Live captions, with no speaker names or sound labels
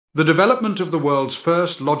The development of the world's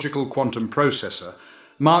first logical quantum processor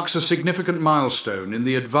marks a significant milestone in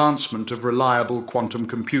the advancement of reliable quantum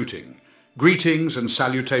computing. Greetings and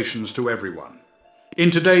salutations to everyone.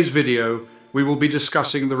 In today's video, we will be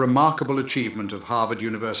discussing the remarkable achievement of Harvard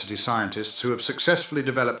University scientists who have successfully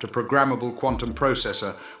developed a programmable quantum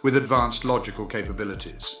processor with advanced logical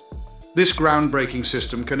capabilities. This groundbreaking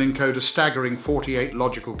system can encode a staggering 48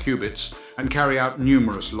 logical qubits and carry out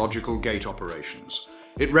numerous logical gate operations.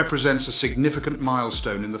 It represents a significant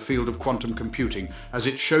milestone in the field of quantum computing as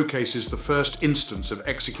it showcases the first instance of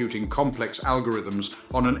executing complex algorithms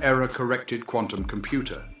on an error-corrected quantum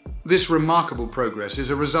computer. This remarkable progress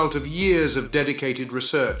is a result of years of dedicated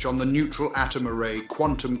research on the neutral atom array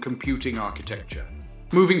quantum computing architecture.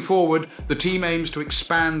 Moving forward, the team aims to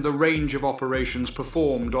expand the range of operations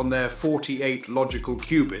performed on their 48 logical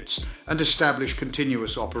qubits and establish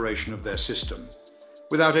continuous operation of their system.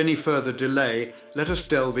 Without any further delay, let us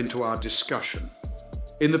delve into our discussion.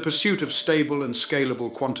 In the pursuit of stable and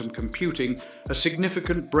scalable quantum computing, a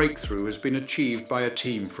significant breakthrough has been achieved by a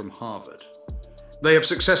team from Harvard. They have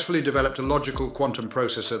successfully developed a logical quantum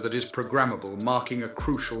processor that is programmable, marking a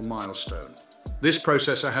crucial milestone. This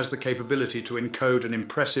processor has the capability to encode an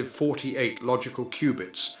impressive 48 logical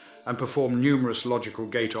qubits and perform numerous logical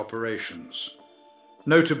gate operations.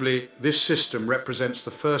 Notably, this system represents the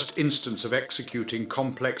first instance of executing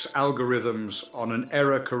complex algorithms on an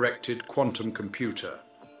error-corrected quantum computer,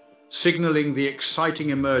 signaling the exciting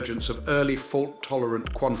emergence of early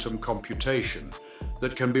fault-tolerant quantum computation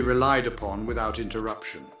that can be relied upon without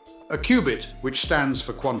interruption. A qubit, which stands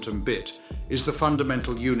for quantum bit, is the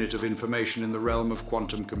fundamental unit of information in the realm of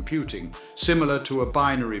quantum computing, similar to a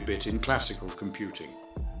binary bit in classical computing.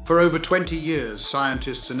 For over 20 years,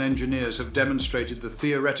 scientists and engineers have demonstrated the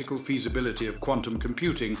theoretical feasibility of quantum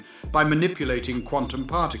computing by manipulating quantum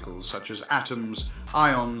particles such as atoms,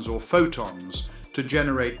 ions, or photons to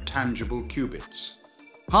generate tangible qubits.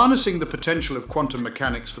 Harnessing the potential of quantum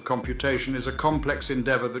mechanics for computation is a complex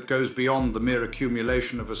endeavor that goes beyond the mere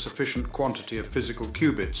accumulation of a sufficient quantity of physical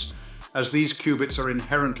qubits, as these qubits are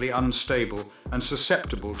inherently unstable and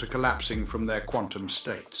susceptible to collapsing from their quantum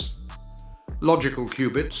states. Logical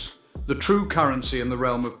qubits, the true currency in the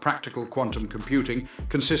realm of practical quantum computing,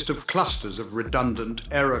 consist of clusters of redundant,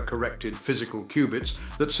 error-corrected physical qubits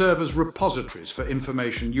that serve as repositories for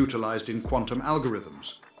information utilized in quantum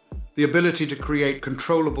algorithms. The ability to create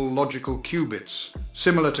controllable logical qubits,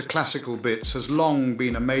 similar to classical bits, has long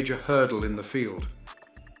been a major hurdle in the field.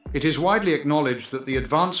 It is widely acknowledged that the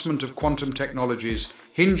advancement of quantum technologies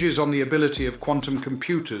hinges on the ability of quantum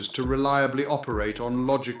computers to reliably operate on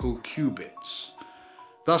logical qubits.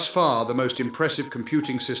 Thus far, the most impressive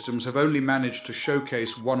computing systems have only managed to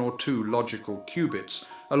showcase one or two logical qubits,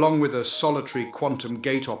 along with a solitary quantum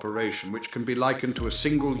gate operation which can be likened to a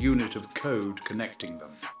single unit of code connecting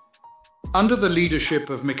them. Under the leadership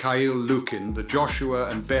of Mikhail Lukin, the Joshua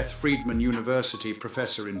and Beth Friedman University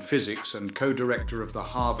professor in physics and co-director of the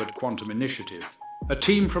Harvard Quantum Initiative, a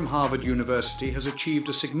team from Harvard University has achieved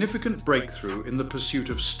a significant breakthrough in the pursuit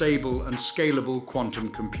of stable and scalable quantum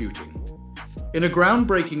computing. In a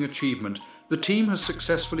groundbreaking achievement, the team has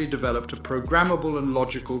successfully developed a programmable and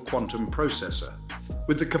logical quantum processor,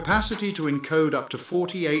 with the capacity to encode up to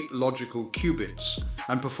 48 logical qubits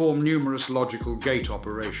and perform numerous logical gate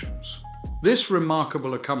operations. This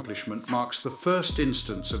remarkable accomplishment marks the first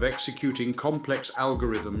instance of executing complex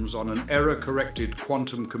algorithms on an error-corrected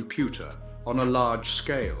quantum computer on a large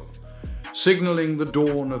scale, signaling the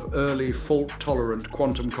dawn of early fault-tolerant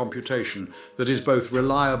quantum computation that is both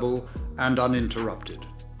reliable and uninterrupted.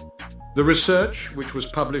 The research, which was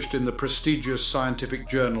published in the prestigious scientific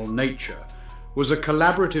journal Nature, was a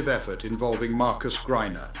collaborative effort involving Marcus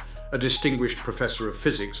Greiner, a distinguished professor of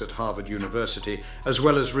physics at Harvard University, as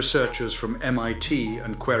well as researchers from MIT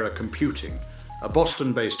and Quera Computing, a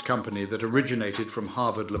Boston-based company that originated from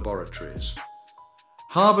Harvard laboratories.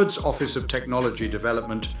 Harvard's Office of Technology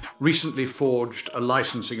Development recently forged a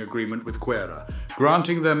licensing agreement with Quera,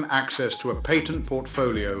 granting them access to a patent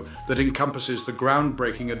portfolio that encompasses the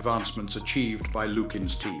groundbreaking advancements achieved by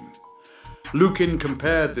Lukin's team. Lukin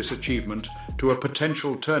compared this achievement to a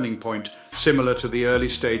potential turning point similar to the early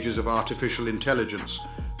stages of artificial intelligence,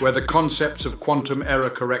 where the concepts of quantum error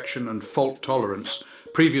correction and fault tolerance,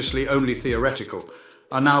 previously only theoretical,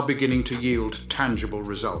 are now beginning to yield tangible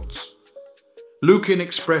results. Lukin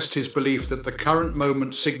expressed his belief that the current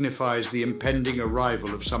moment signifies the impending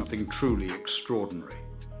arrival of something truly extraordinary.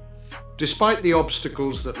 Despite the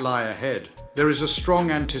obstacles that lie ahead, there is a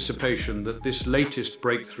strong anticipation that this latest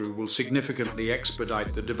breakthrough will significantly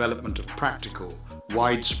expedite the development of practical,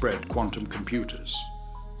 widespread quantum computers.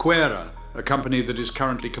 Quera, a company that is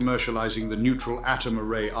currently commercializing the neutral atom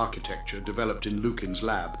array architecture developed in Lukin's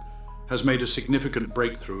lab, has made a significant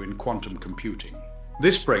breakthrough in quantum computing.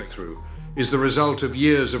 This breakthrough is the result of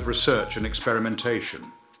years of research and experimentation.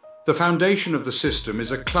 The foundation of the system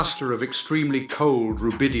is a cluster of extremely cold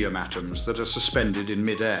rubidium atoms that are suspended in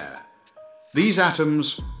mid-air. These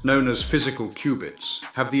atoms, known as physical qubits,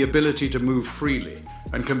 have the ability to move freely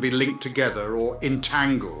and can be linked together or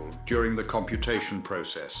entangled during the computation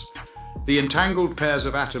process. The entangled pairs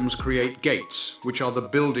of atoms create gates, which are the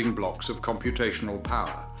building blocks of computational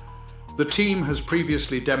power. The team has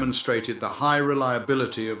previously demonstrated the high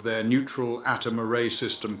reliability of their neutral atom array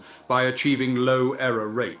system by achieving low error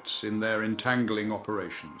rates in their entangling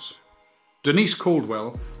operations. Denise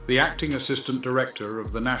Caldwell, the Acting Assistant Director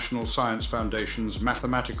of the National Science Foundation's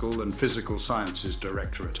Mathematical and Physical Sciences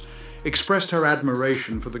Directorate, expressed her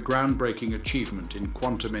admiration for the groundbreaking achievement in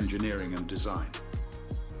quantum engineering and design.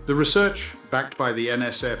 The research, backed by the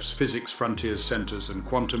NSF's Physics Frontiers Centers and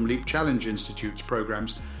Quantum Leap Challenge Institute's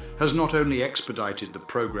programs, has not only expedited the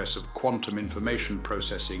progress of quantum information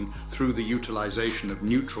processing through the utilization of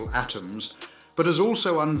neutral atoms, but has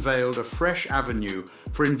also unveiled a fresh avenue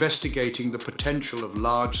for investigating the potential of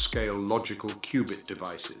large-scale logical qubit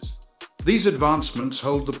devices. These advancements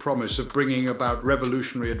hold the promise of bringing about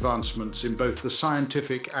revolutionary advancements in both the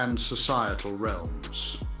scientific and societal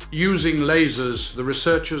realms. Using lasers, the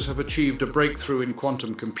researchers have achieved a breakthrough in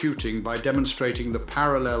quantum computing by demonstrating the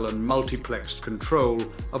parallel and multiplexed control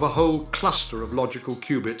of a whole cluster of logical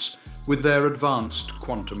qubits with their advanced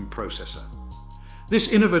quantum processor. This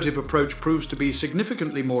innovative approach proves to be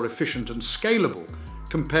significantly more efficient and scalable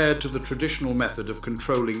compared to the traditional method of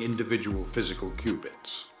controlling individual physical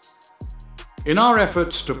qubits. In our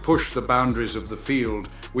efforts to push the boundaries of the field,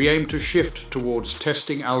 we aim to shift towards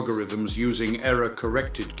testing algorithms using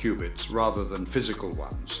error-corrected qubits rather than physical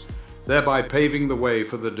ones, thereby paving the way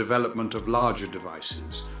for the development of larger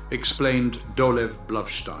devices, explained Dolev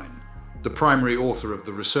Blovstein, the primary author of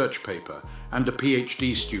the research paper and a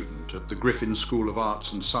PhD student at the Griffin School of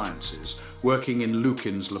Arts and Sciences, working in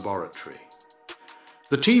Lukin's laboratory.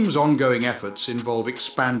 The team's ongoing efforts involve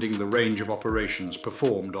expanding the range of operations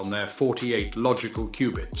performed on their 48 logical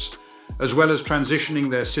qubits, as well as transitioning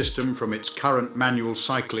their system from its current manual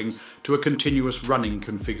cycling to a continuous running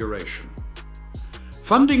configuration.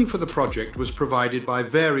 Funding for the project was provided by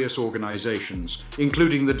various organizations,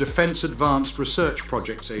 including the Defense Advanced Research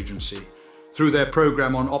Projects Agency, through their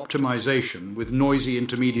program on optimization with noisy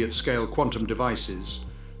intermediate-scale quantum devices,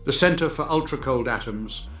 the Center for Ultracold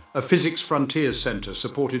Atoms, a Physics Frontiers Center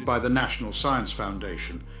supported by the National Science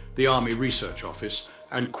Foundation, the Army Research Office,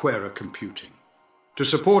 and Quera Computing. To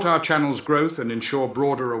support our channel's growth and ensure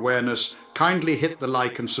broader awareness, kindly hit the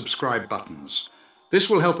like and subscribe buttons. This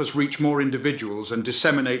will help us reach more individuals and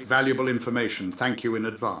disseminate valuable information. Thank you in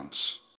advance.